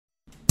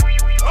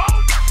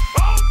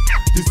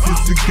This is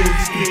a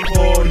gangsta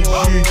party,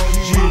 yeah.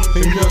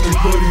 Ain't nothing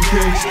but a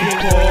gangsta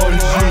party,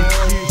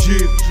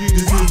 yeah.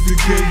 This is a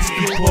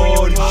gangsta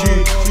party,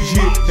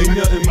 yeah. Ain't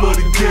nothing but a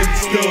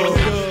gangsta.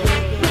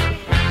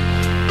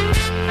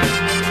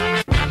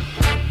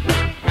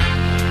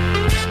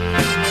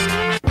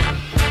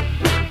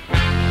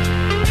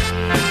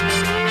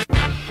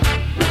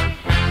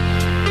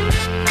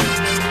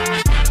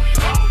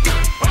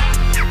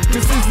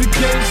 This is a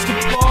gangsta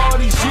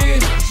party, yeah.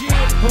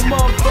 A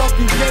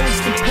motherfucking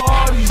gangsta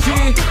party,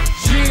 yeah.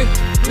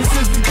 This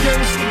is a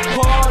gangsta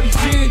party,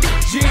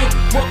 yeah.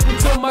 Welcome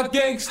to my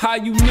gangsta. How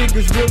you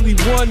niggas really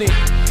want it?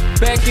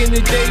 Back in the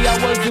day, I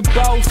was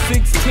about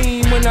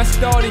 16 when I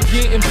started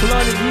getting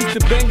blunted. Used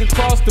to bang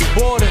across the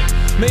border,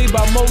 made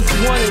by most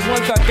wanted.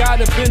 Once I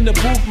got up in the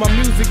booth, my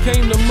music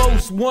came the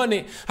most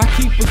wanted. I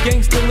keep a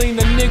gangster lean,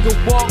 a nigga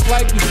walk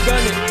like he's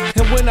stunning.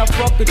 And when I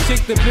fuck a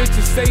chick, the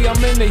bitches say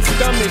I'm in they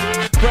stomach.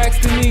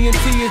 Braxton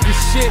Entertainment is the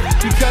shit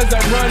because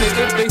I run it.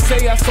 If they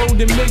say I sold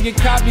a million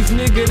copies,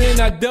 nigga, then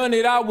I done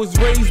it. I was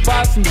raised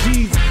by some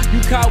G's. You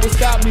cowards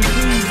stop me,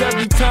 please.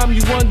 Every time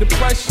you under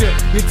pressure,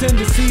 you tend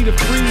to see the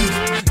freeze.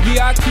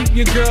 Yeah, I keep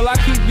your girl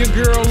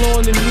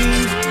on the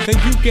knees. And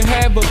you can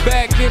have her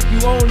back if you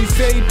only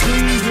say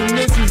please. And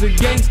this is a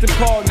gangster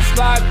party,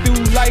 slide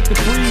through like a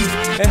breeze.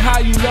 And how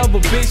you love a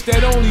bitch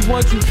that only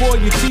wants you for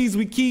your cheese.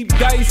 We keep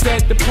dice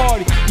at the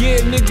party, yeah,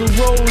 nigga,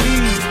 roll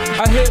these.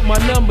 I hit my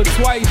number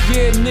twice,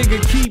 yeah,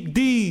 nigga, keep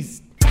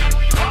these.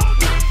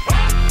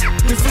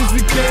 This is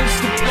a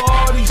gangster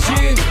party,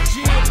 yeah.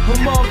 A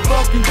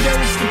motherfucking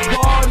gangster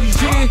party,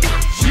 yeah.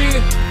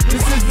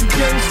 This is a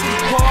gangster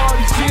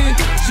party, yeah.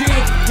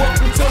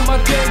 Welcome to my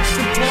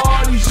gangster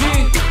party,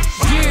 yeah.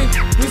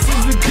 This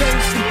is a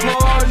gangster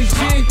party,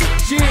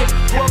 yeah.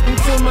 Welcome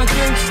to my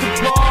gangster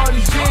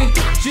party,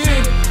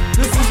 yeah.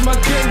 This is my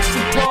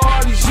gangster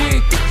party,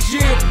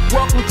 yeah.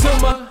 Welcome to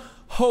my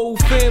whole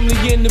family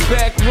in the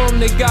back room,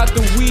 they got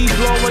the weed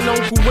blowing.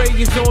 Uncle Ray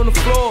is on the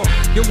floor.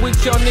 Yo, with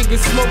y'all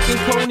niggas smoking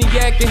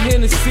cognac and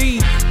Hennessy.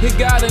 He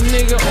got a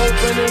nigga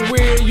open and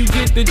where you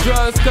get the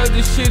drugs, cause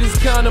the shit is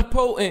kinda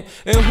potent.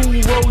 And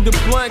who rolled the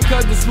blunt,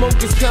 cause the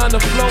smoke is kinda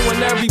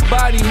flowing.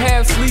 Everybody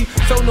half sleep,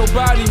 so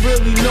nobody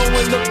really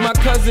knowing. Look my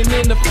cousin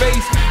in the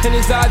face, and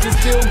his eyes are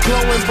still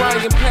glowing.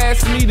 Brian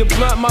passed me the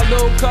blunt, my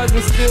little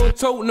cousin still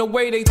toting. The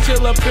way they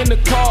chill up in the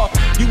car,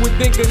 you would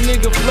think a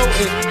nigga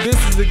floating. This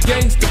is a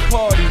gangster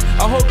party.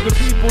 I hope the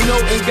people know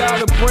and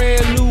got a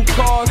brand new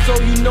car, so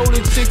you know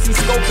the chicks is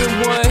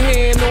scoping, one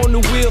hand on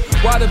the wheel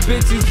while the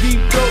bitches deep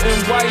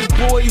throating.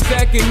 White boys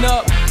acting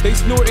up, they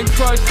snorting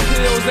crushed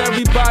pills.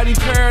 Everybody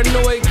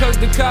paranoid cause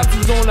the cops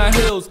is on our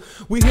heels.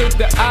 We hit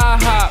the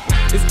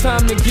IHOP, it's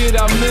time to get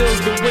our meals.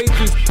 The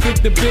waitress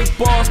get the big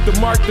boss to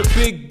mark the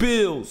big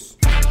bills.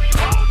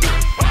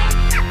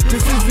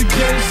 This is a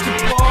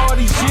gangsta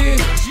party, yeah.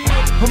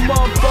 A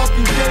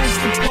motherfucking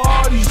gangsta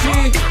party,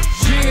 yeah.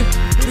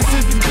 This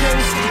is a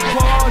gangsta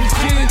party,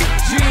 yeah.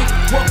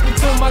 Welcome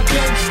to my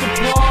gangsta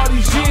party,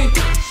 yeah.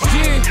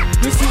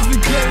 This is a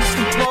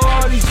gangsta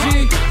party,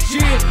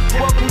 yeah.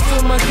 Welcome to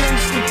my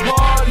gangsta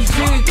party,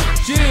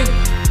 yeah.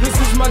 This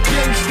is my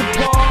gangsta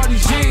party,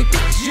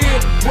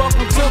 yeah.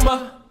 Welcome to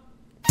my